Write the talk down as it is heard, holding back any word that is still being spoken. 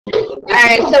All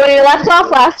right, so when we left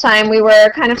off last time, we were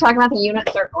kind of talking about the unit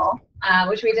circle,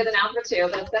 which we did in Algebra 2,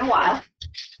 but it's been a while.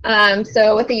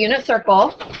 So with the unit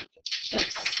circle,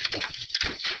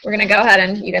 we're going to go ahead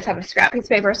and, you guys have a scrap piece of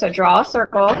paper, so draw a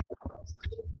circle.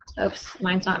 Oops,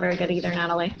 mine's not very good either,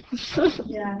 Natalie.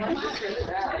 Yeah, that's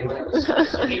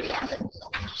really bad.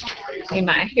 Hey,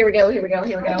 my. Here we go.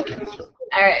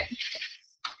 All right.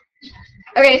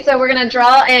 Okay, so we're going to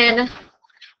draw in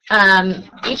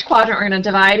each quadrant. We're going to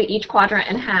divide each quadrant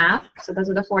in half. So those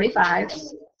are the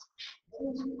 45s.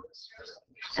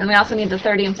 And we also need the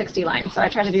 30 and 60 lines. So I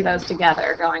try to do those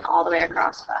together, going all the way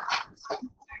across the.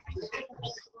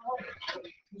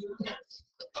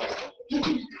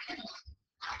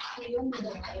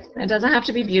 It doesn't have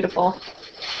to be beautiful.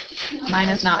 Mine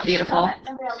is not beautiful. All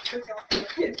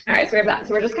right, so we have that.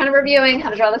 So we're just kind of reviewing how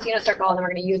to draw this unit circle, and then we're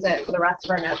going to use it for the rest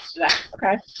of our notes today,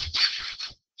 okay?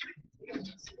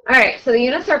 All right, so the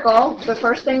unit circle, the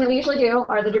first thing that we usually do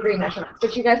are the degree measurements,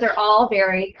 which you guys are all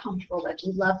very comfortable with.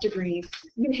 You love degrees.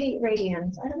 You hate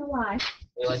radians. I don't know why.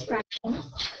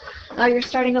 Oh, you're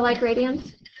starting to like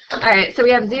radians? All right, so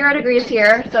we have 0 degrees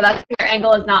here, so that's your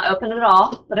angle is not open at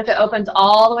all. But if it opens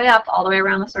all the way up, all the way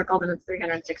around the circle, then it's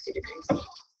 360 degrees.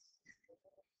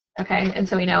 Okay, and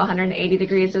so we know 180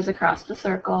 degrees is across the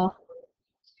circle,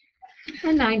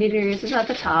 and 90 degrees is at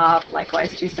the top. Likewise,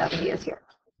 270 is here.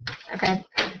 Okay.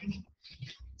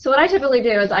 So what I typically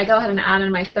do is I go ahead and add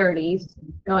in my 30s,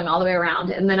 going all the way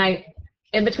around, and then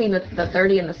in between the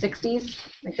 30 and the 60s,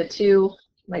 like the two,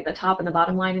 like the top and the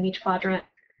bottom line in each quadrant,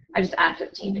 I just add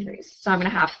 15 degrees. So I'm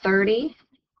going to have 30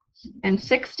 and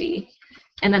 60,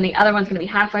 and then the other one's going to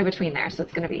be halfway between there, so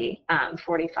it's going to be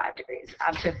 45 degrees.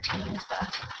 Add 15 to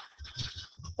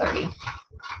 30.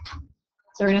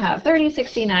 So we're going to have 30,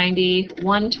 60, 90,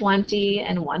 120,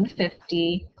 and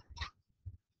 150.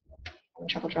 I'm having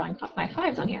trouble drawing my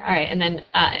 5s on here. All right, and then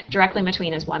directly in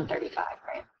between is 135,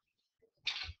 right?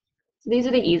 So these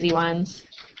are the easy ones.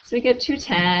 So we get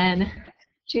 210,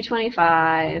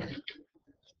 225,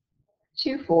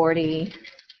 240,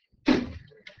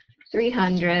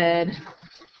 300,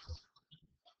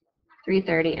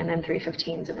 330, and then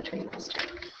 315s in between those two.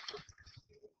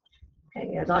 Okay,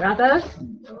 you guys all got those?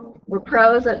 We're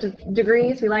pros at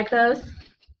degrees. We like those?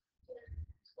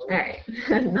 All right,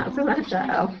 not so much,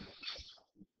 uh-oh.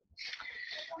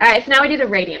 All right, so now we do the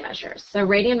radian measures. So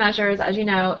radian measures, as you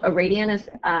know, a radian is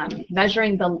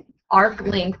measuring the arc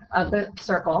length of the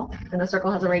circle, and the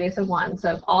circle has a radius of 1.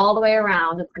 So all the way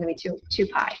around, it's going to be 2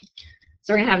 pi.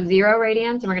 So we're going to have 0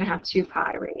 radians, and we're going to have 2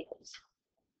 pi radians.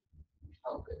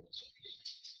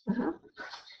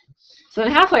 So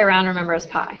then halfway around, remember, is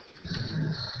pi.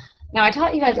 Now, I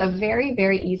taught you guys a very,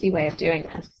 very easy way of doing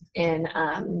this in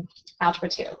Algebra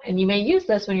 2, and you may use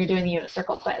this when you're doing the unit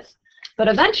circle quiz. But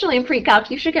eventually in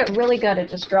pre-calc, you should get really good at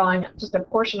just drawing just a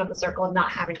portion of the circle and not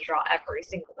having to draw every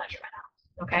single measurement out.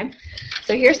 Okay,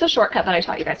 so here's the shortcut that I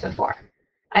taught you guys before.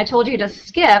 I told you to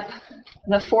skip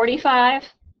the 45,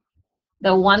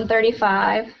 the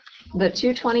 135, the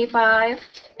 225,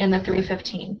 and the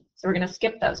 315. So we're going to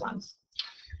skip those ones.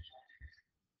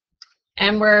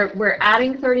 And we're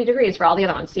adding 30 degrees for all the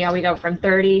other ones. See how we go from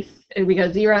 30, we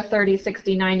go 0, 30,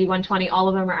 60, 90, 120, all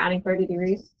of them are adding 30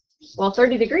 degrees. Well,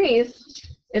 30 degrees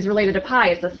is related to pi.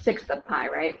 It's a sixth of pi,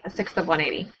 right? A sixth of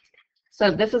 180.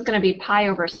 So this is going to be pi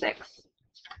over 6.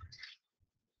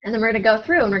 And then we're going to go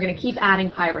through and we're going to keep adding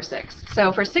pi over 6.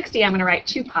 So for 60, I'm going to write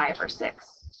 2 pi over 6.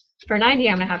 For 90,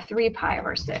 I'm going to have 3 pi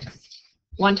over 6.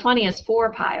 120 is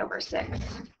 4 pi over 6.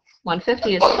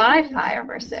 150 is 5 pi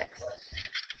over 6.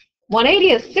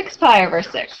 180 is 6 pi over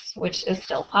 6, which is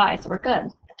still pi, so we're good.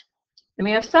 Then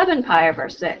we have 7 pi over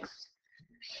 6.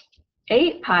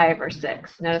 8 pi over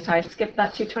 6. Notice how I skipped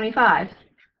that 225.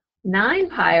 9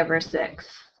 pi over 6.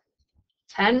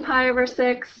 10 pi over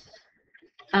 6.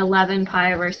 11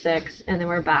 pi over 6, and then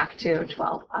we're back to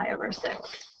 12 pi over 6.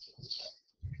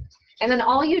 And then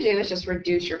all you do is just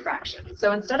reduce your fraction.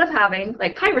 So instead of having,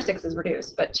 like, pi over 6 is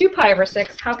reduced, but 2 pi over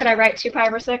 6, how could I write 2 pi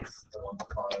over 6?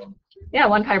 Yeah,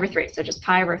 1 pi over 3, so just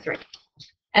pi over 3.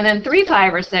 And then 3 pi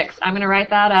over 6, I'm going to write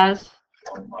that as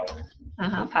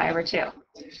pi over 2.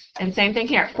 And same thing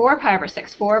here, 4 pi over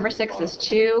 6. 4 over 6 is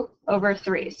 2 over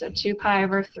 3, so 2 pi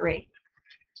over 3.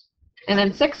 And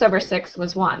then 6 over 6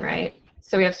 was 1, right?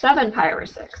 So we have 7 pi over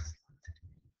 6.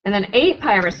 And then 8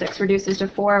 pi over 6 reduces to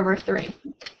 4 over 3.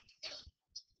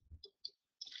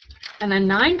 And then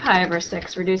 9 pi over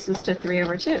 6 reduces to 3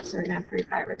 over 2. So we're going to have 3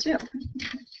 pi over 2.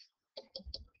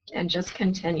 And just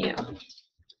continue.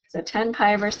 So 10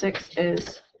 pi over 6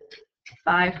 is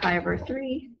 5 pi over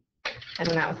 3. And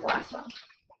then that was the last one.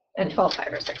 And 12 pi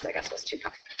over 6, I guess, was 2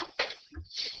 pi.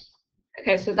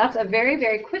 Okay, so that's a very,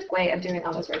 very quick way of doing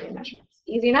all those radian measurements.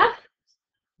 Easy enough?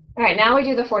 All right, now we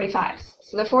do the 45s.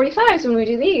 So the 45s, when we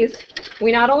do these,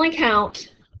 we not only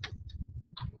count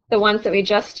the ones that we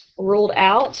just ruled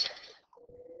out,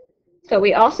 but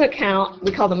we also count,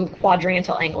 we call them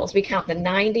quadrantal angles. We count the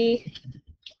 90,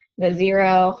 the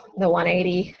 0, the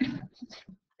 180,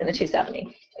 and the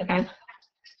 270, okay?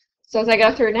 So as I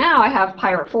go through now, I have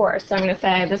pi over 4. So I'm going to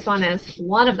say this one is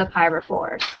 1 of the pi over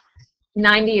 4s.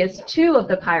 90 is 2 of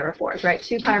the pi over 4s, right?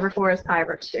 2 pi over 4 is pi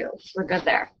over 2. We're good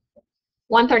there.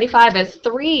 135 is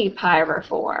 3 pi over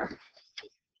 4.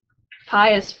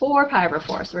 Pi is 4 pi over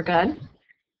 4, so we're good.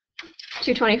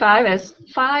 225 is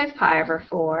 5 pi over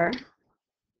 4.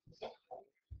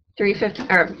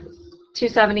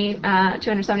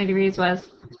 270 degrees was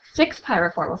 6 pi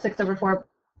over 4. Well, 6 over 4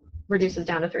 reduces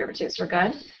down to 3 over 2, so we're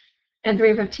good. And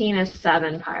 315 is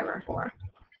 7 pi over 4.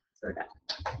 So we're good.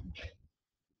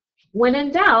 When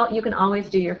in doubt, you can always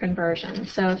do your conversion.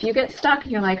 So if you get stuck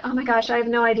and you're like, oh my gosh, I have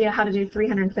no idea how to do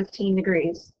 315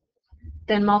 degrees,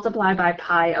 then multiply by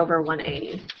pi over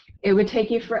 180. It would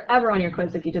take you forever on your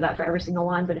quiz if you do that for every single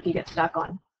one, but if you get stuck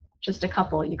on just a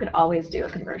couple, you could always do a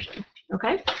conversion,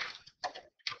 okay?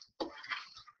 All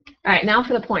right, now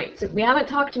for the points. We haven't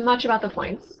talked much about the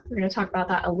points. We're going to talk about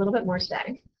that a little bit more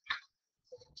today.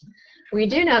 We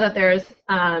do know that there's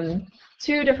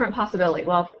 2 different possibilities,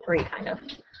 well, 3 kind of.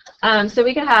 So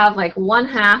we could have like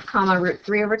 1/2 comma root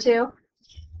 3 over 2.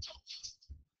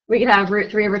 We could have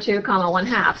root 3 over 2 comma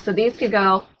 1/2. So these could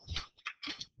go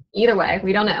either way.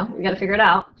 We don't know. We got to figure it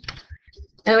out.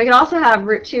 And we could also have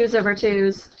root 2s over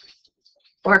 2s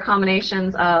or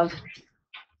combinations of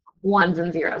 1s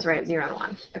and 0s, right? 0 and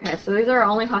 1. Okay, so these are our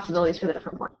only possibilities for the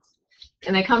different points.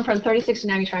 And they come from 30, 60,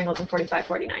 90 triangles and 45,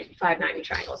 40, 95, 90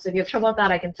 triangles. So if you have trouble with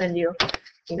that, I can send you,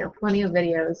 plenty of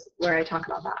videos where I talk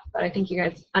about that. But I think you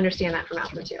guys understand that from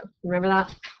Algebra 2. Remember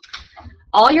that?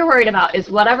 All you're worried about is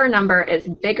whatever number is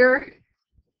bigger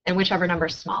and whichever number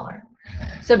is smaller.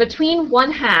 So between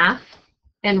 1/2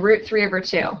 and root 3 over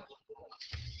 2,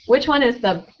 which one is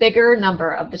the bigger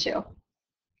number of the two?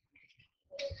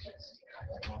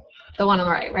 The one on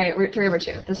the right, right? Root 3 over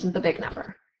 2. This is the big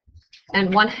number.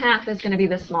 And 1/2 is going to be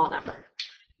the small number.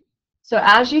 So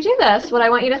as you do this, what I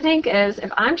want you to think is, if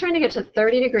I'm trying to get to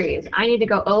 30 degrees, I need to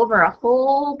go over a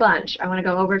whole bunch. I want to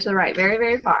go over to the right very,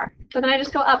 very far. So then I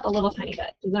just go up a little tiny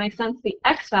bit. Does that make sense? The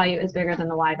x value is bigger than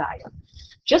the y value.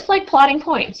 Just like plotting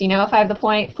points, if I have the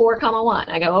point 4, 1,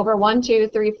 I go over 1, 2,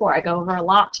 3, 4. I go over a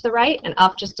lot to the right and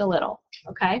up just a little.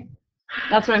 Okay?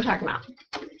 That's what I'm talking about.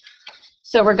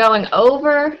 So we're going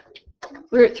over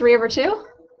root 3 over 2,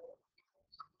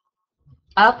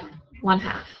 up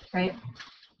 1/2, right?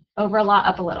 Over a lot,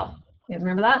 up a little. You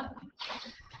remember that?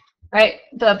 Right?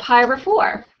 The pi over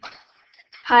 4.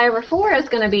 Pi over 4 is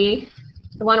going to be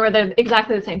the one where they're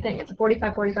exactly the same thing. It's a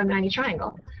 45, 45, 90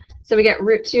 triangle. So we get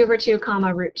root 2 over 2,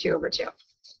 comma, root 2 over 2.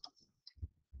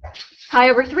 Pi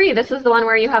over 3, this is the one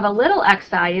where you have a little x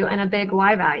value and a big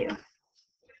y value.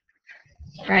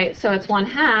 Right? So it's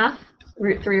 1/2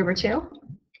 root 3 over 2.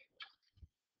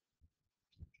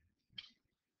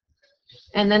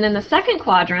 And then in the second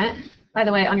quadrant, by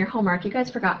the way, on your homework, you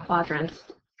guys forgot quadrants.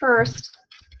 First,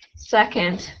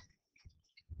 second,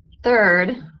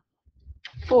 third,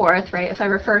 fourth, right? If I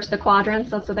refer to the quadrants,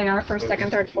 that's what they are, first,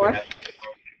 second, third, fourth.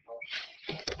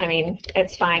 I mean,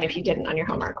 it's fine if you didn't on your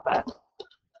homework, but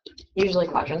usually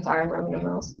quadrants are in Roman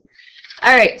numerals.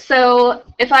 All right, so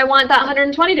if I want that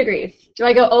 120 degrees, do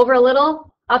I go over a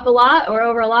little, up a lot, or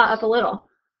over a lot, up a little?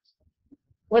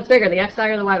 What's bigger, the x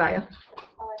value or the y value?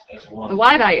 The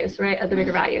y values, right, of the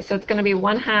bigger value. So it's going to be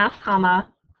 1/2, comma,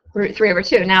 root 3 over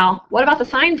 2. Now, what about the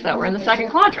signs, though? We're in the second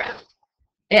quadrant.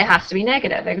 It has to be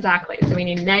negative, exactly. So we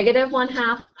need negative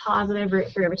 1/2, positive root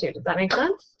 3 over 2. Does that make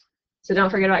sense? So don't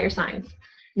forget about your signs.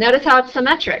 Notice how it's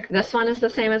symmetric. This one is the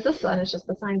same as this one. It's just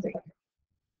the signs are different.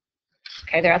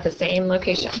 Okay, they're at the same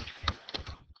location.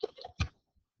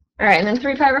 All right, and then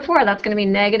 3 pi over 4, that's going to be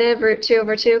negative root 2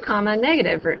 over 2, comma,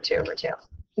 negative root 2 over 2.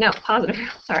 No, positive.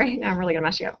 Sorry, now I'm really going to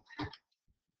mess you up.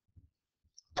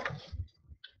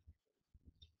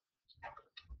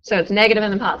 So it's negative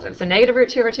and then positive. So negative root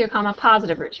 2 over 2, comma,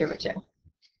 positive root 2 over 2. And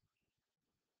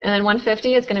then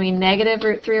 150 is going to be negative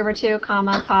root 3 over 2,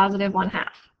 comma, positive 1/2.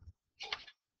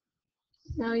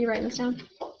 No, you writing this down?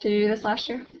 Did you do this last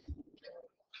year?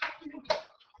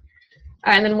 All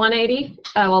right, and then 180.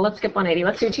 Well, let's skip 180.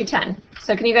 Let's do 210.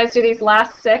 So can you guys do these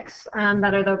last 6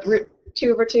 that are the root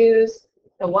 2 over 2s,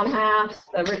 the 1/2,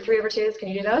 the root 3 over 2s? Can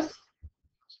you do those?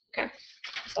 Okay.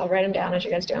 So I'll write them down as you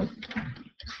guys do them.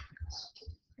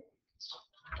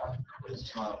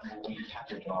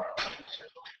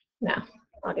 No,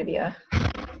 I'll give you a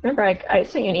Remember, I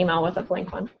sent you an email with a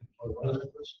blank one.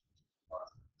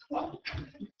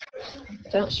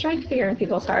 Don't strike fear in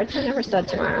people's hearts. I never said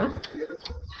tomorrow.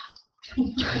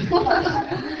 You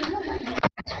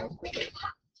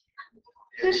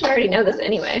should already know this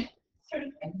anyway.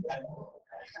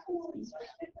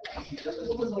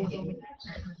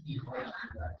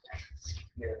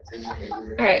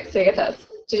 All right, so you get those.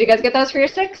 Did you guys get those for your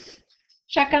 6?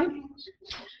 Check them.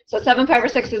 So 7 pi over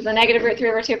 6 is the negative root 3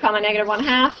 over 2, comma, negative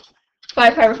 1/2.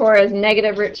 5 pi over 4 is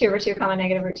negative root 2 over 2, comma,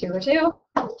 negative root 2 over 2.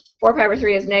 4 pi over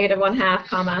 3 is negative 1/2,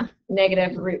 comma,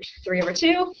 negative root 3 over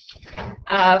 2.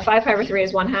 5 pi over 3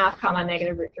 is 1/2, comma,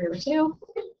 negative root 3 over 2.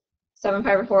 7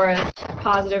 pi over 4 is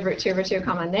positive root 2 over 2,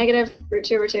 comma, negative root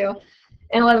 2 over 2.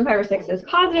 And 11 pi over 6 is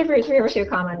positive root 3 over 2,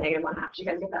 comma, negative 1/2. Did you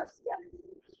guys get those? Yeah.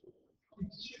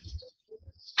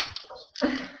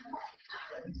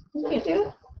 You can't do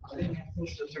it.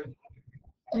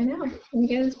 I know. You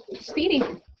guys speedy.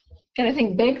 Gotta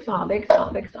think big, small, big, small,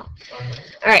 big, small.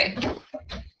 All right.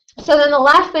 So then the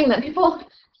last thing that people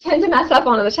tend to mess up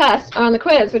on the test, or on the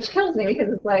quiz, which kills me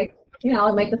because it's like, you know,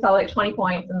 I'll make this all like 20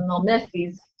 points and then they'll miss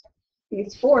these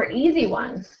 4 easy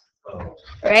ones.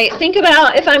 Right? Think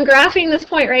about if I'm graphing this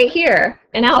point right here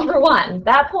in algebra 1,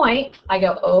 that point, I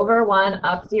go over 1,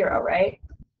 up 0, right?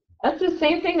 That's the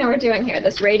same thing that we're doing here.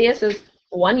 This radius is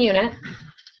 1 unit.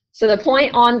 So the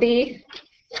point on the,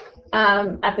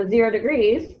 at the 0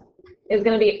 degrees is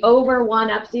going to be over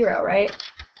 1 up 0, right?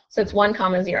 So it's 1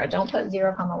 comma 0. Don't put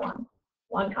 0 comma 1.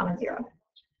 1 comma 0.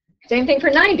 Same thing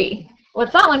for 90.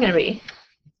 What's that one going to be?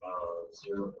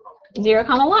 0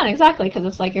 comma 1, exactly, because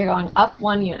it's like you're going up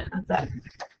 1 unit. That's it.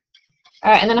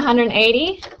 All right, and then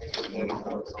 180,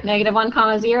 negative 1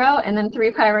 comma 0, and then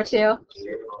 3 pi over 2.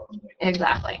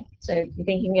 Exactly. So you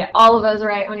think you can get all of those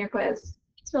right on your quiz?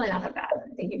 It's really not that bad. I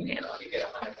think you can handle it.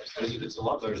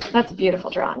 That's a beautiful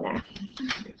drawing there.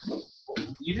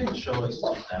 You didn't show us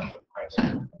that.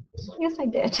 Yes, I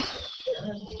did.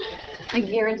 I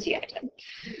guarantee I did.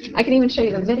 I can even show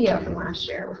you the video from last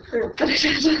year with proof that I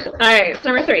did. All right, so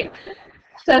number 3.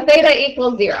 So theta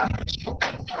equals 0.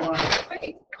 All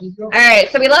right,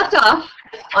 so we left off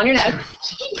on your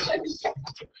notes.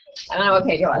 I don't know what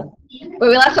page it was. But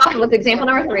we left off with example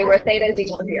number 3 where theta is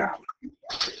equal to 0.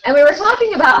 And we were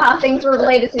talking about how things were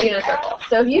related to unit circles.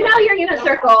 So if you know your unit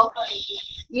circle,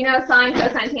 you know sine,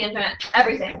 cosine, tangent,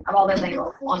 everything of all those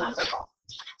angles on that circle.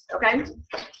 Okay?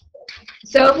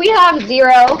 So if we have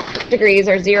 0 degrees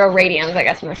or 0 radians, I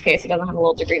guess in this case it doesn't have a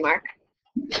little degree mark,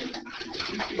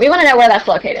 we want to know where that's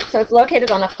located. So it's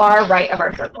located on the far right of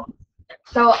our circle.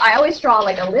 So I always draw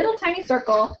like a little tiny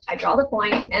circle, I draw the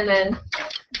point, and then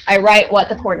I write what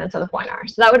the coordinates of the point are.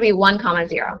 So that would be 1 comma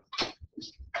 0.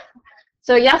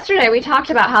 So yesterday we talked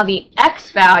about how the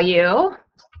x value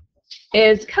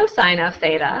is cosine of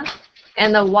theta,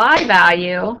 and the y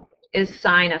value is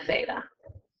sine of theta.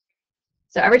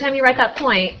 So every time you write that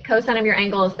point, cosine of your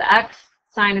angle is the x,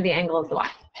 sine of the angle is the y.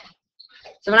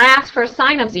 So when I ask for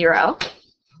sine of 0,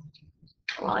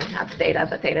 well, I have theta,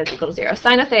 but theta is equal to 0.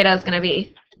 Sine of theta is going to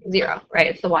be 0, right?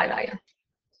 It's the y value.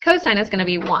 Cosine is going to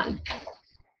be 1.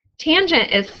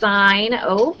 Tangent is sine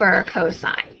over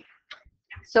cosine.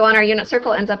 So on our unit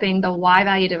circle, it ends up being the y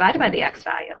value divided by the x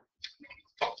value.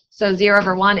 So 0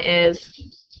 over 1 is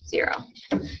 0.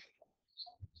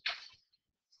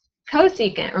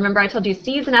 Cosecant, remember I told you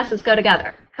C's and S's go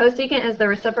together. Cosecant is the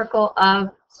reciprocal of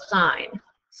sine.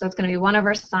 So it's going to be 1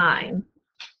 over sine.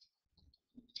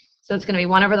 So it's going to be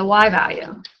 1 over the y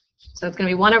value. So it's going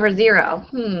to be 1 over 0.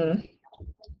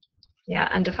 Yeah,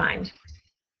 undefined.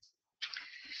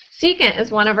 Secant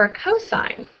is 1 over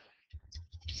cosine.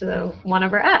 So 1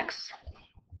 over x,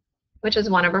 which is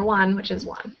 1 over 1, which is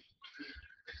 1.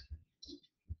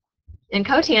 And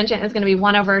cotangent is going to be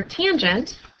 1 over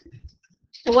tangent.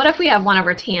 Well, what if we have 1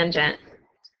 over tangent?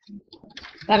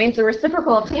 That means the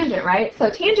reciprocal of tangent, right?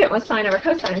 So tangent was sine over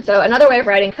cosine. So another way of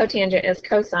writing cotangent is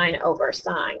cosine over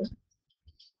sine.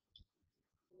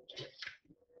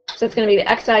 So it's going to be the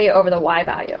x value over the y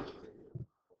value.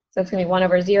 So it's going to be 1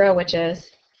 over 0, which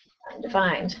is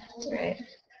undefined, right?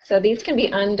 So these can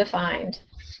be undefined.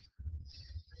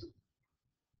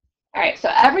 All right, so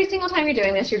every single time you're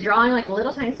doing this, you're drawing like a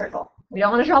little tiny circle. We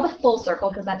don't want to draw the full circle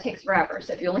because that takes forever.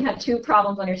 So if you only have 2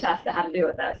 problems on your test that have to do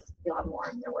with this, you'll have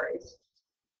more, no worries.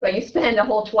 But you spend a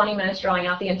whole 20 minutes drawing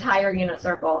out the entire unit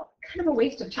circle, kind of a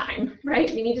waste of time,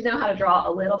 right? You need to know how to draw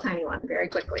a little tiny one very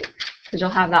quickly because you'll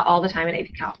have that all the time in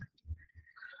AP Calc.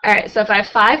 All right, so if I have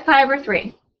 5 pi over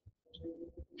 3,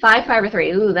 5 pi over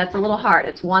 3, ooh, that's a little hard.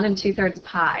 It's 1 2/3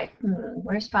 pi.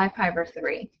 Where's 5 pi over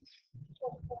 3?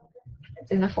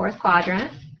 It's in the 4th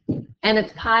quadrant. And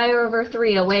it's pi over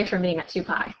 3 away from being at 2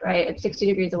 pi, right? It's 60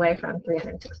 degrees away from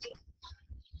 316.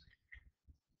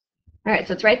 All right,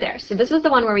 so it's right there. So this is the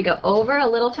one where we go over a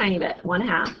little tiny bit,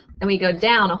 1/2, and we go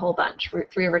down a whole bunch, root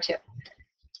 3 over 2.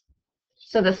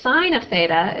 So the sine of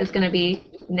theta is going to be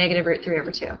negative root 3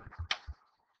 over 2.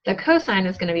 The cosine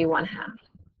is going to be 1/2.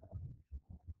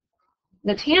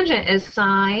 The tangent is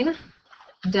sine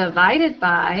divided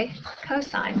by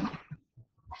cosine.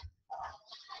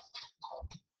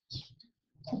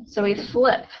 So we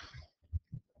flip.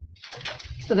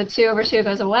 So the 2 over 2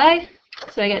 goes away,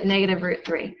 so I get negative root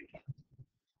 3.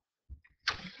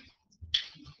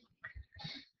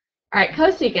 All right,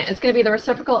 cosecant is going to be the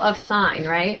reciprocal of sine,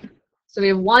 right? So we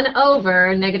have 1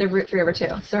 over negative root 3 over 2.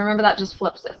 So remember that just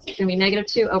flips this. It's going to be negative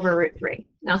 2 over root 3.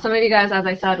 Now some of you guys, as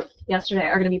I said yesterday,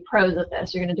 are going to be pros at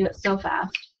this. You're going to do it so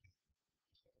fast.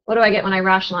 What do I get when I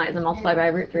rationalize and multiply by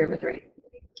root 3 over 3?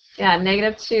 Yeah,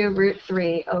 negative 2 root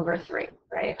 3 over 3,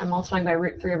 right? I'm multiplying by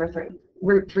root 3 over 3.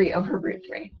 Root 3 over root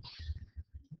 3.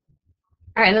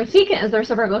 All right, and then secant is the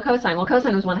reciprocal of cosine. Well,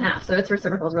 cosine is 1/2, so its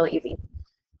reciprocal is really easy.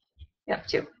 Yep,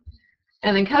 2.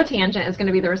 And then cotangent is going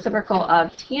to be the reciprocal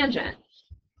of tangent.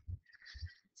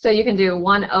 So you can do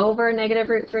 1 over negative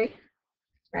root 3,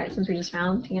 right, since we just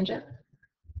found tangent,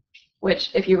 which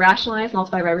if you rationalize,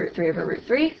 multiply by root 3 over root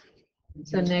 3.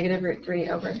 So negative root 3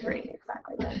 over 3,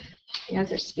 exactly good. You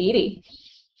guys are speedy.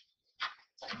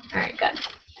 All right, good.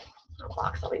 I'll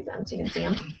box all these in so you can see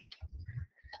them.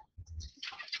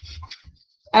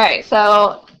 All right,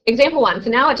 so example 1. So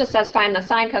now it just says find the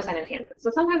sine, cosine, and tangent. So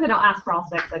sometimes I don't ask for all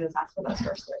 6, I just ask for those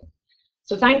first 3.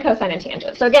 So sine, cosine, and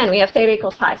tangent. So again, we have theta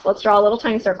equals pi. So let's draw a little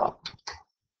tiny circle.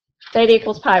 Theta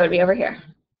equals pi would be over here.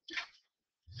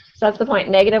 So that's the point,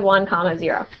 negative 1, comma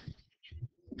 0.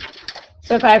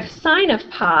 So if I have sine of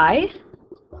pi,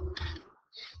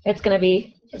 it's going to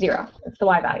be 0. It's the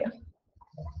y value.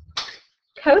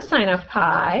 Cosine of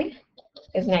pi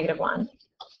is negative 1.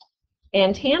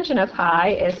 And tangent of pi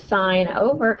is sine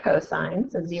over cosine,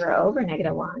 so 0 over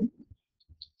negative 1,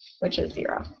 which is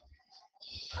 0.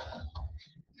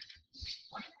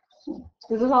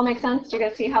 Does this all make sense? Do you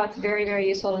guys see how it's very, very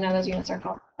useful to know those unit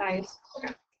circle values?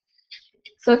 Okay.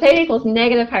 So theta equals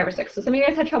negative pi over 6. So some of you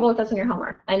guys had trouble with this in your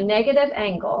homework. A negative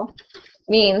angle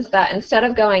means that instead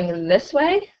of going this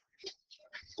way,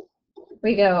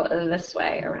 we go this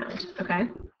way around, okay?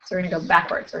 So we're going to go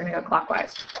backwards. We're going to go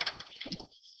clockwise.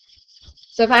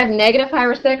 So if I have negative pi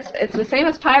over 6, it's the same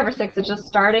as pi over 6. It's just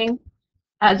starting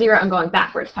at 0 and going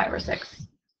backwards pi over 6.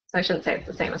 So I shouldn't say it's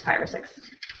the same as pi over 6.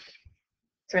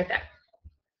 It's right there.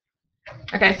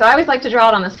 Okay, so I always like to draw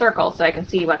it on the circle so I can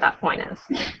see what that point is.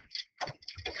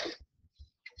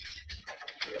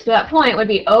 So that point would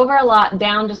be over a lot,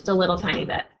 down just a little tiny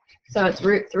bit. So it's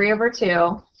root 3 over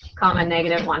 2, comma,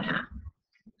 negative 1/2.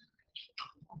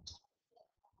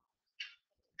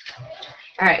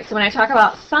 All right, so when I talk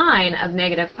about sine of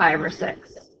negative pi over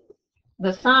 6,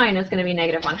 the sine is going to be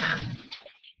negative 1/2.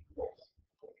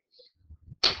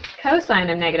 Cosine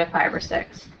of negative pi over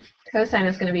 6, cosine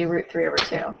is going to be root 3 over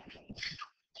 2.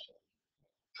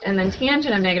 And then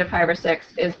tangent of negative pi over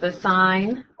 6 is the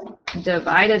sine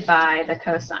divided by the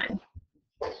cosine.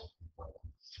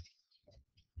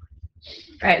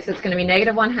 Right, so it's going to be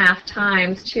negative 1/2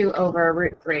 times 2 over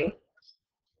root 3.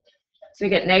 So we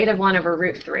get negative 1 over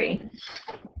root 3,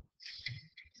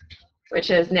 which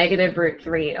is negative root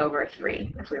 3 over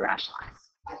 3 if we rationalize.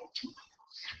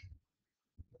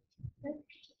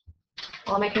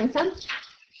 All making sense?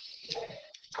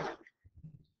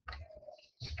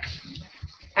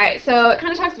 All right, so it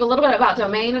kind of talks a little bit about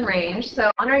domain and range.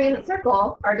 So on our unit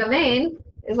circle, our domain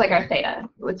is like our theta.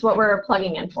 It's what we're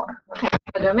plugging in for. Okay?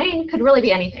 The domain could really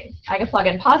be anything. I can plug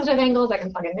in positive angles, I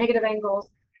can plug in negative angles.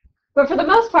 But for the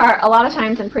most part, a lot of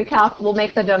times in pre-calc, we'll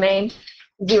make the domain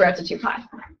 0 to 2 pi.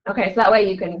 Okay, so that way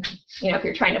you can, if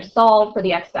you're trying to solve for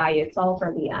the x value, solve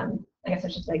for the, I guess I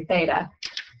should say theta,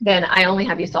 then I only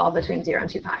have you solve between 0 and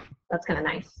 2 pi. That's kind of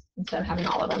nice, instead of having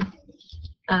all of them.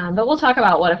 But we'll talk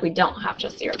about what if we don't have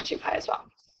just 0 to 2 pi as well.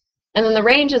 And then the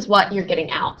range is what you're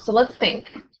getting out. So let's think.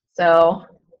 So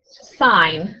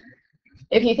sine,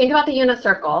 if you think about the unit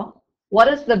circle, what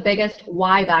is the biggest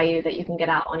y value that you can get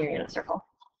out on your unit circle?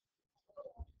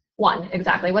 1,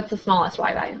 exactly. What's the smallest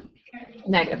y value?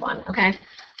 Negative 1, okay?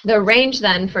 The range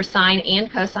then for sine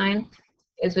and cosine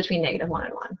is between negative 1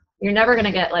 and 1. You're never going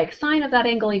to get like sine of that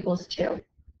angle equals 2.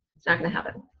 It's not going to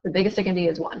happen. The biggest it can be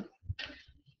is 1.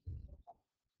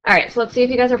 All right, so let's see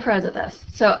if you guys are pros at this.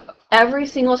 So every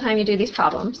single time you do these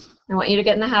problems, I want you to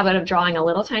get in the habit of drawing a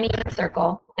little tiny unit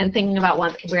circle and thinking about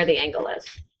where the angle is.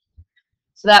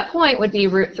 So that point would be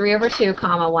root 3 over 2,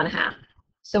 comma 1/2.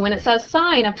 So when it says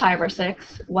sine of pi over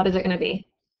 6, what is it going to be?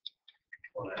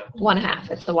 1/2.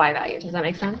 It's the y value. Does that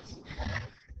make sense?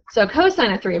 So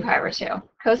cosine of 3 pi over 2.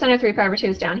 Cosine of 3 pi over 2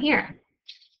 is down here.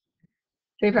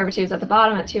 3 pi over 2 is at the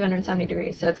bottom at 270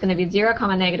 degrees. So it's going to be 0,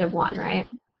 -1, right?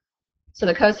 So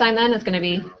the cosine then is going to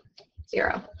be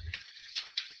 0.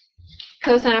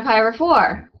 Cosine of pi over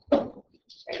 4,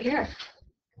 right here.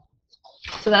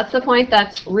 So that's the point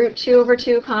that's root 2 over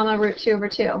 2, comma, root 2 over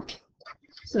 2.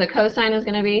 So the cosine is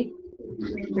going to be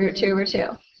root 2 over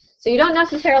 2. So you don't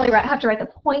necessarily have to write the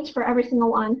point for every single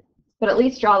one, but at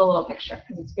least draw the little picture,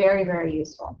 because it's very, very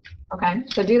useful. Okay,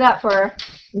 so do that for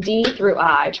D through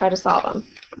I. Try to solve them.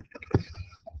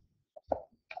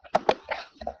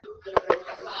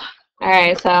 All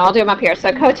right, so I'll do them up here.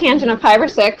 So cotangent of pi over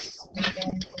 6.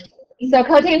 So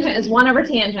cotangent is 1 over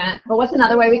tangent, but what's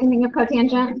another way we can think of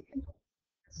cotangent?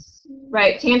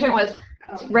 Right, tangent was,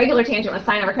 regular tangent was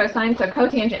sine over cosine, so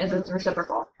cotangent is its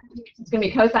reciprocal. It's going to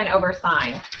be cosine over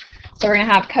sine. So we're going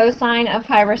to have cosine of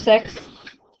pi over 6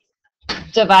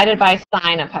 divided by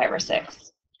sine of pi over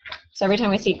 6. So every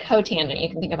time we see cotangent, you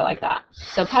can think of it like that.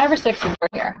 So pi over 6 is over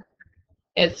here.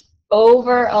 It's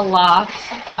over a lot,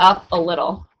 up a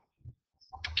little.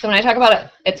 So when I talk about it,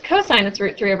 its cosine, it's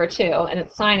root 3 over 2, and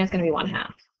its sine is going to be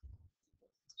 1/2.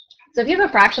 So if you have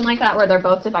a fraction like that where they're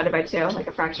both divided by 2, like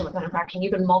a fraction within a fraction,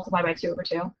 you can multiply by 2 over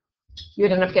 2. You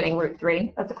would end up getting root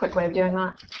 3. That's a quick way of doing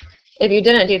that. If you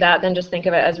didn't do that, then just think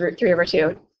of it as root 3 over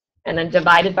 2, and then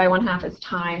divided by 1/2 is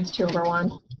times 2 over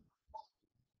 1.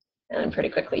 And then pretty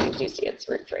quickly you do see it's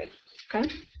root 3. Okay?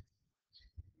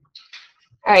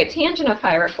 All right, tangent of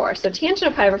pi over 4. So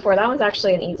tangent of pi over 4, that one's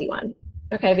actually an easy one.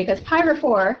 Okay, because pi over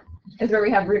 4 is where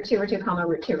we have root 2 over 2, comma,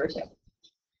 root 2 over 2.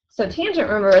 So tangent,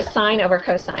 remember, is sine over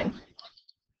cosine.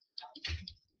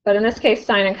 But in this case,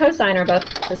 sine and cosine are both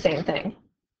the same thing.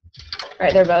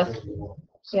 Right, they're both,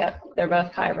 they're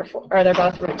both pi over 4, or they're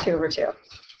both root 2 over 2.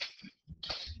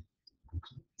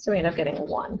 So we end up getting 1.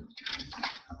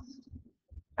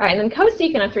 All right, and then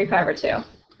cosecant of 3 pi over 2.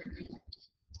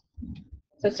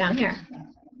 So it's down here.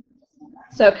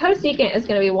 So cosecant is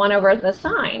going to be 1 over the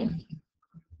sine.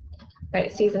 Right,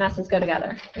 C's and S's go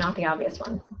together, not the obvious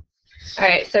ones. All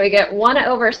right, so we get 1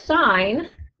 over sine.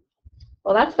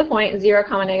 Well, that's the point, 0,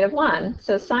 -1.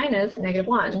 So sine is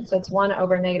 -1, so it's 1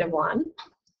 over -1,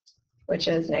 which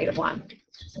is -1.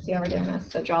 So see how we're doing this?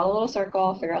 So draw a little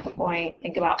circle, figure out the point,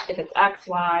 think about if it's x,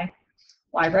 y,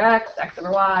 y over x, x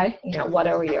over y, you know, what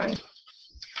are we doing?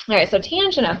 All right, so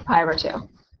tangent of pi over 2.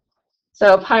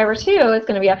 So pi over 2 is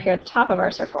going to be up here at the top of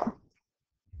our circle.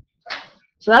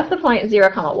 So that's the point 0,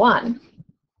 1.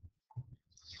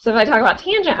 So if I talk about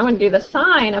tangent, I'm going to do the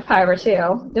sine of pi over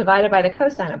 2 divided by the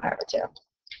cosine of pi over 2.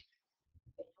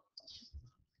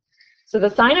 So the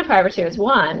sine of pi over 2 is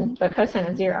 1, but cosine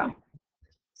is 0.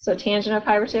 So tangent of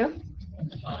pi over 2?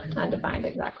 Undefined,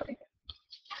 exactly.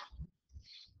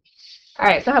 All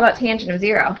right, so how about tangent of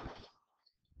 0?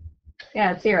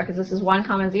 Yeah, it's 0 because this is 1,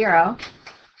 0.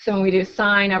 So when we do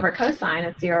sine over cosine,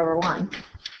 it's 0 over 1.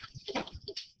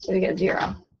 So we get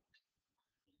 0.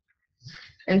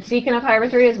 And secant of pi over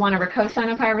 3 is 1 over cosine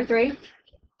of pi over 3.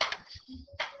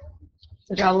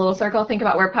 So draw a little circle. Think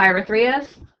about where pi over 3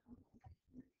 is.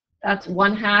 That's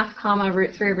 1/2, comma,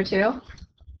 root 3 over 2.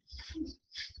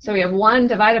 So we have 1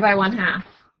 divided by 1/2.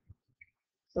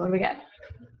 So what do we get?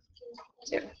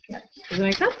 2. Yep. Does it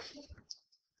make sense?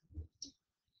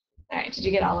 All right, did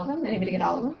you get all of them? Anybody get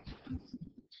all of them?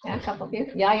 Yeah, a couple of you.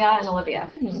 Yeah, and Olivia.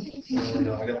 No,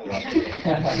 I got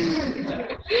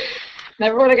the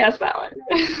Never would have guessed that one.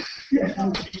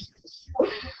 All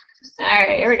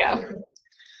right, here we go.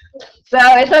 So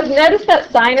it says, notice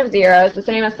that sine of 0 is the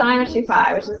same as sine of 2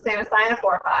 pi, which is the same as sine of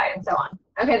 4 pi, and so on.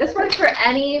 Okay, this works for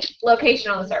any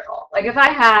location on the circle. Like if I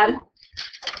had,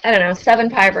 I don't know, 7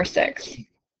 pi over 6.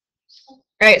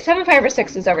 Right, 7 pi over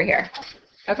 6 is over here.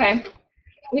 Okay?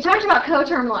 We talked about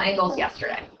coterminal angles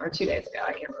yesterday, or 2 days ago,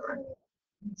 I can't remember.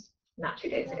 Not 2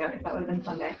 days ago, that would have been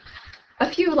Sunday. A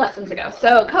few lessons ago.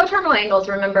 So coterminal angles,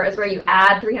 remember, is where you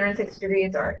add 360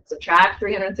 degrees or subtract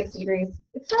 360 degrees.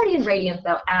 It's already in radians,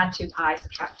 though. Add 2 pi,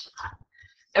 subtract 2 pi.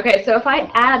 Okay, so if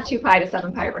I add 2 pi to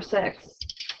 7 pi over 6,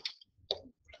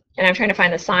 and I'm trying to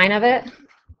find the sine of it,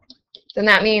 then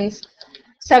that means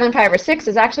 7 pi over 6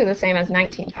 is actually the same as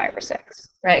 19 pi over 6,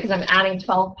 right? Because I'm adding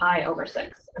 12 pi over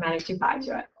 6. I'm adding 2 pi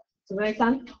to it. Does that make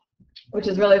sense? Which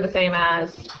is really the same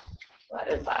as, what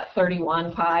is that,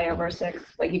 31 pi over 6?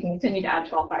 Like you can continue to add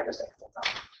 12 pi over 6. That's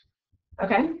all.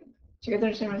 Okay? Do you guys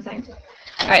understand what I'm saying?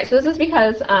 All right, so this is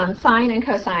because sine and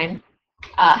cosine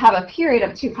have a period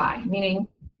of 2 pi, meaning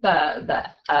the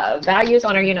values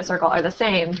on our unit circle are the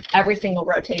same every single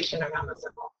rotation around the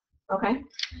circle. Okay?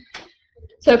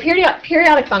 So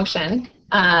periodic function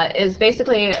is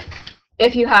basically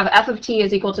if you have f of t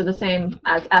is equal to the same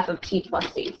as f of t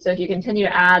plus c. So if you continue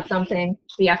to add something,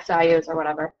 the x values or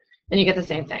whatever, then you get the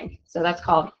same thing. So that's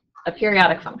called a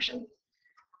periodic function.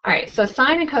 All right, so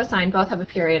sine and cosine both have a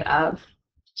period of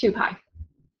 2 pi.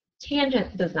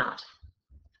 Tangent does not.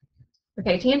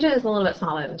 Okay, tangent is a little bit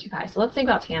smaller than 2 pi. So let's think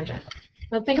about tangent.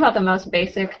 Let's think about the most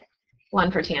basic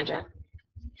one for tangent.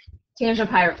 Tangent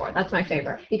of pi over 4, that's my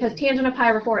favorite. Because tangent of pi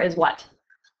over 4 is what?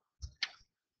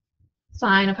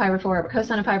 Sine of pi over 4, but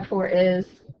cosine of pi over 4 is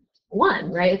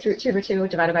 1, right? It's root 2 over 2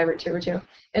 divided by root 2 over 2.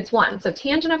 It's 1. So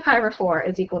tangent of pi over 4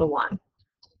 is equal to 1.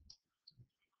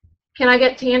 Can I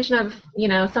get tangent of,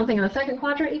 something in the second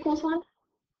quadrant equals 1?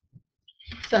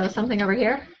 So something over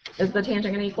here, is the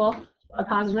tangent going to equal a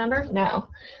positive number? No.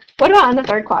 What about in the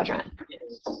third quadrant?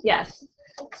 Yes.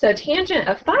 So tangent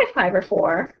of 5 pi over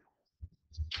 4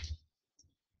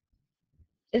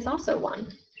 is also 1.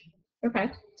 Okay.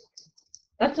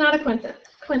 That's not a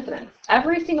coincidence.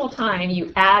 Every single time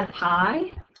you add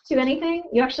pi to anything,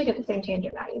 you actually get the same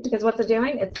tangent value. Because what's it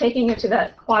doing? It's taking you to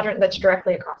the quadrant that's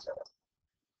directly across from it.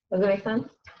 Does that make sense?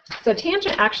 So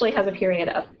tangent actually has a period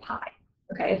of pi.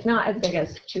 Okay, it's not as big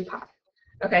as 2 pi.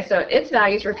 Okay, so its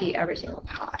values repeat every single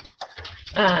pi.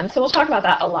 So we'll talk about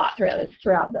that a lot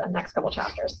throughout the next couple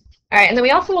chapters. All right, and then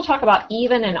we also will talk about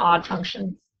even and odd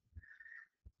functions.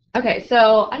 Okay,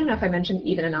 so I don't know if I mentioned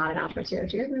even and odd in algebra 2.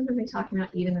 Do you remember me talking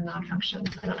about even and odd functions?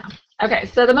 I don't know. Okay,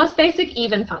 so the most basic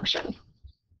even function,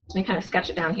 let me kind of sketch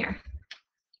it down here,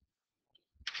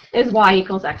 is y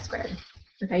equals x squared.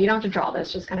 Okay, you don't have to draw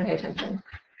this, just kind of pay attention.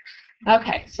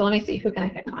 Okay, so let me see, who can I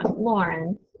pick on?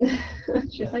 Lauren.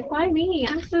 She's like, why me?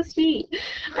 I'm so sweet.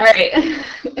 All right,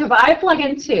 if I plug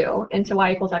in 2 into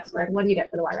y equals x squared, what do you get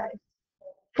for the y value?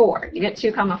 4. You get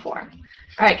 2 comma 4.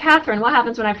 All right, Catherine, what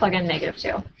happens when I plug in negative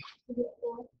 2?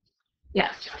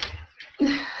 Yes.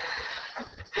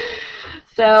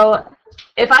 So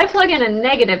if I plug in a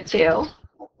negative 2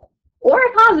 or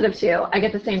a positive 2, I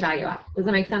get the same value out. Does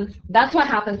that make sense? That's what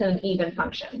happens in an even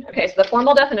function. Okay, so the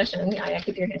formal definition, I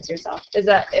keep your hands to yourself, is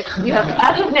that if you have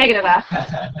f of negative f,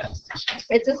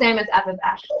 it's the same as f of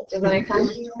x. Does that make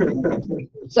sense?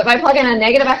 So if I plug in a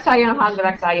negative x value and a positive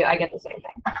x value, I get the same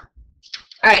thing.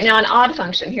 All right, now an odd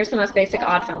function. Here's the most basic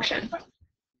odd function.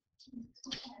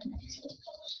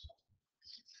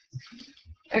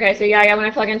 Okay, so yeah, when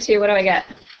I plug in 2, what do I get?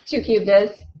 2 cubed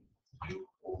is?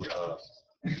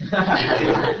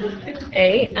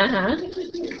 8,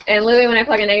 And Louis, when I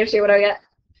plug in negative 2, what do I get?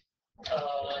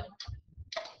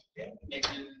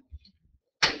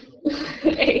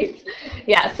 8.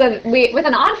 Yeah, so with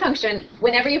an odd function,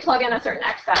 whenever you plug in a certain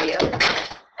x value,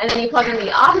 and then you plug in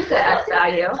the opposite x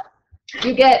value,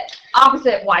 you get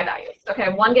opposite y values. Okay,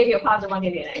 one gave you a positive, one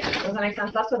gave you a negative. Does that make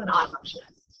sense? That's what an odd function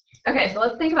is. Okay, so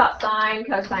let's think about sine,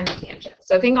 cosine, and tangent.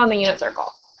 So think on the unit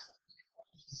circle.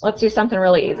 Let's do something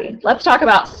really easy. Let's talk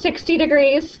about 60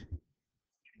 degrees,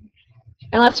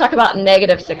 and let's talk about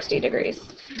negative 60 degrees.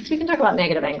 So we can talk about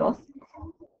negative angles.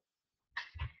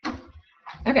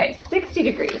 Okay, 60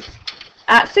 degrees.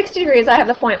 At 60 degrees, I have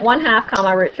the point 1/2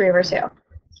 comma root 3 over 2.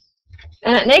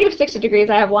 And at negative 60 degrees,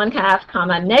 I have 1/2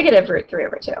 comma negative root 3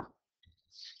 over 2.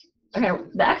 Okay,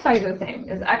 the x values are the same.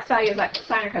 Is the x value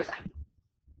sine or cosine?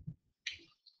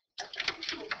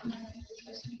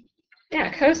 Yeah,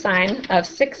 cosine of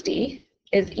 60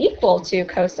 is equal to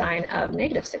cosine of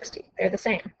negative 60. They're the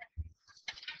same.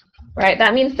 Right,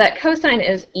 that means that cosine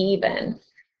is even.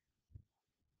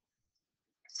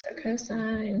 So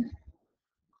cosine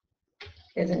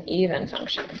is an even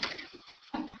function.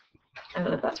 I don't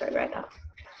know if that's right, though.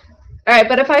 All right,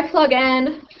 but if I plug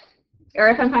in, or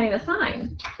if I'm finding a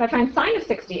sine, if I find sine of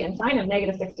 60 and sine of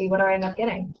negative 60, what do I end up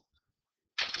getting?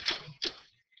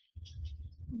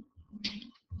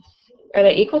 Are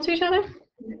they equal to each other?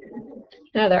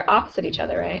 No, they're opposite each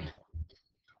other, right?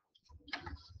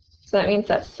 So that means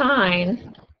that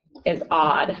sine is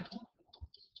odd.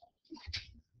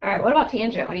 All right, what about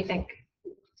tangent? What do you think?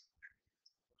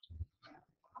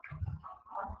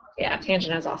 Yeah,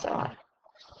 tangent is also odd.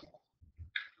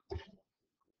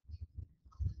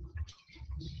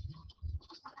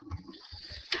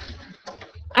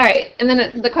 All right, and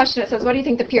then the question, it says, what do you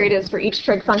think the period is for each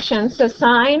trig function? So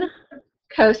sine,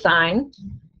 cosine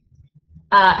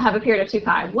have a period of 2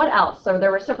 pi. What else? So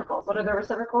they're reciprocals. What are the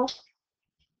reciprocals?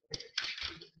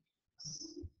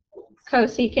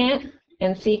 Cosecant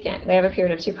and secant. They have a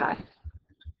period of 2 pi.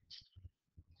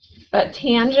 But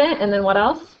tangent, and then what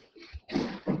else?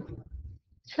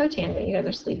 Cotangent. You guys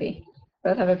are sleepy.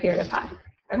 Both have a period of pi.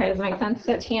 Okay, does that make sense?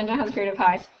 So tangent has a period of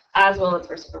pi, as well as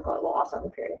reciprocal. It will also have a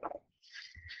period of pi.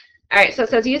 All right, so it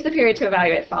says use the period to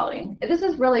evaluate the following. This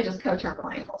is really just coterminal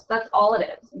angles. That's all it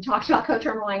is. We talked about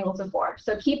coterminal angles before.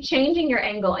 So keep changing your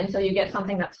angle until you get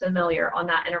something that's familiar on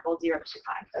that interval 0 to 2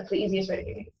 pi. That's the easiest way to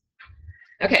do it.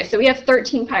 Okay, so we have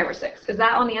 13 pi over 6. Is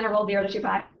that on the interval 0 to 2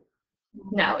 pi?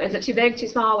 No. Is it too big, too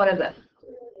small? What is it?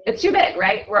 It's too big,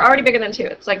 right? We're already bigger than 2.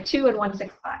 It's like 2 and 1/6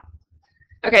 pi.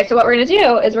 Okay, so what we're going to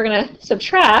do is we're going to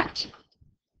subtract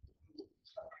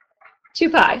 2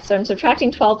 pi. So I'm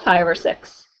subtracting 12 pi over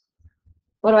 6.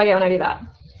 What do I get when I do that?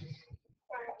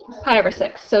 Pi over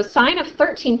 6. So sine of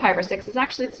 13 pi over 6 is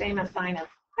actually the same as sine of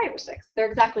pi over 6. They're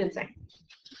exactly the same.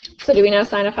 So do we know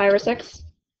sine of pi over 6?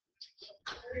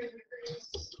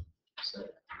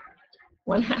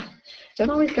 1/2. Don't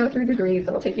always go through degrees.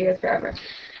 It'll take you guys forever.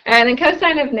 And then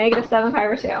cosine of negative 7 pi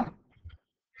over 2.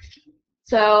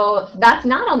 So that's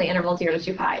not on the interval 0 to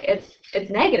 2 pi.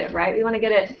 It's negative, right? We want to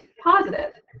get it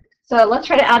positive. So let's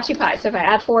try to add 2 pi. So if I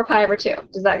add 4 pi over 2,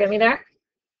 does that get me there?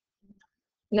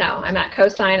 No, I'm at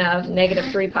cosine of negative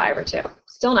 3 pi over 2.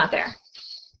 Still not there.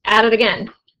 Add it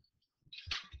again.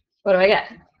 What do I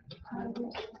get?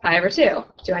 Pi over 2.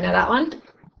 Do I know that one?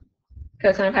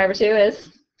 Cosine of pi over 2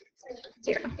 is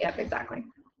 0. Yep, exactly.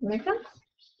 Make sense?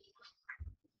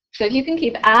 So if you can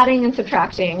keep adding and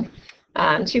subtracting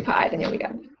 2 pi, then you'll be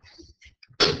good.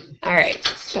 All right,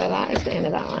 so that is the end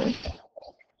of that one.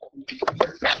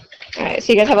 All right,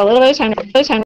 so you guys have a little bit of time